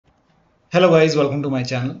Hello guys, welcome to my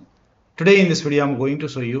channel. Today in this video I'm going to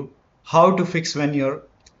show you how to fix when your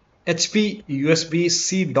HP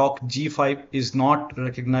USB-C dock G5 is not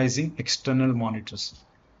recognizing external monitors.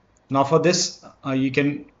 Now for this you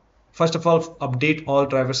can first of all update all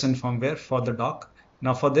drivers and firmware for the dock.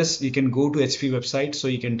 Now for this you can go to HP website, so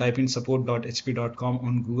you can type in support.hp.com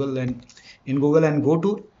on Google and go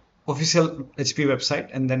to official HP website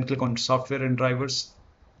and then click on software and drivers.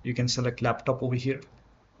 You can select laptop over here.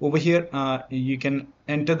 Over here, you can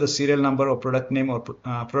enter the serial number or product name or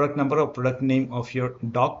product name of your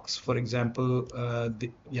docks. For example,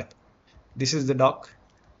 this is the dock.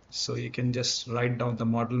 So you can just write down the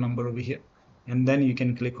model number over here, and then you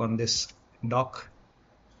can click on this dock.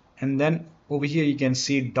 And then over here you can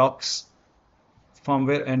see docks,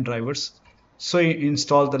 firmware and drivers. So you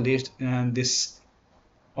install the latest and this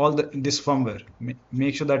firmware.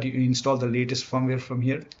 Make sure that you install the latest firmware from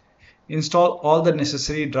here. Install all the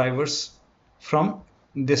necessary drivers from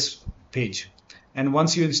this page, and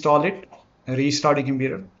once you install it, restart your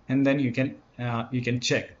computer and then you can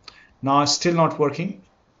check. Now still not working.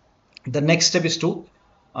 The next step is to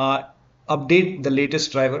update the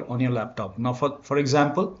latest driver on your laptop. Now for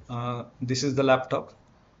example, this is the laptop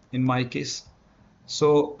in my case.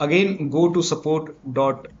 So again, go to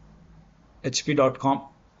support.hp.com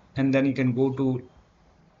and then you can go to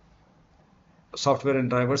software and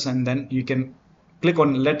drivers, and then you can click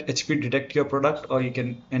on let HP detect your product, or you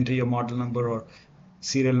can enter your model number or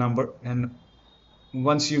serial number. And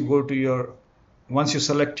once you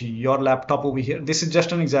select your laptop over here, this is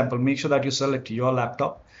just an example, make sure that you select your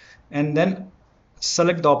laptop and then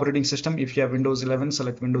select the operating system. If you have Windows 11,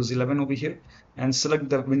 select Windows 11 over here and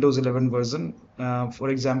select the Windows 11 version. For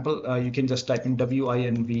example, you can just type in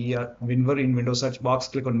WINVR in Windows search box,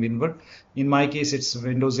 click on WinVer. In my case, it's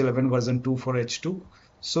Windows 11 version 2 for H2.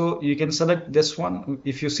 So you can select this one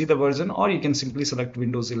if you see the version, or you can simply select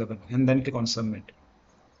Windows 11 and then click on submit.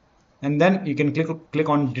 And then you can click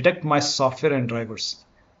on detect my software and drivers.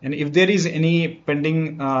 And if there is any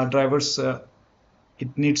pending drivers,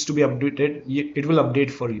 it needs to be updated, it will update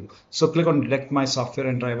for you. So click on detect my software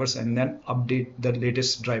and drivers and then update the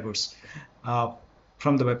latest drivers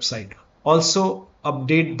from the website. Also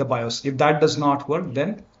update the BIOS. If that does not work,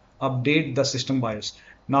 then update the system BIOS.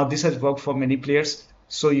 Now this has worked for many players.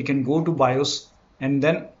 So you can go to BIOS and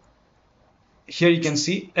then here you can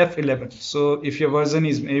see F11. So if your version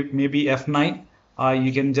is maybe F9,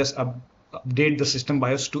 you can just update the system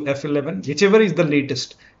BIOS to F11, whichever is the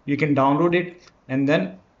latest. You can download it and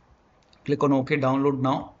then click on OK, download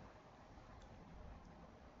now.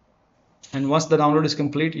 And once the download is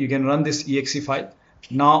complete, you can run this exe file.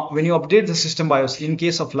 Now when you update the system BIOS, in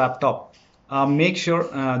case of laptop, make sure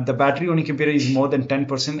the battery on your computer is more than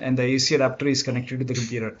 10% and the AC adapter is connected to the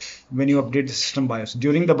computer when you update the system BIOS.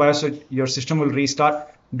 During the BIOS, your system will restart.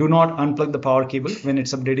 Do not unplug the power cable when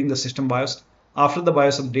it's updating the system BIOS. After the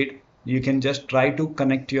BIOS update, you can just try to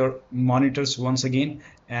connect your monitors once again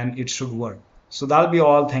and it should work. So that'll be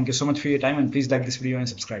all. Thank you so much for your time, and please like this video and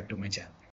subscribe to my channel.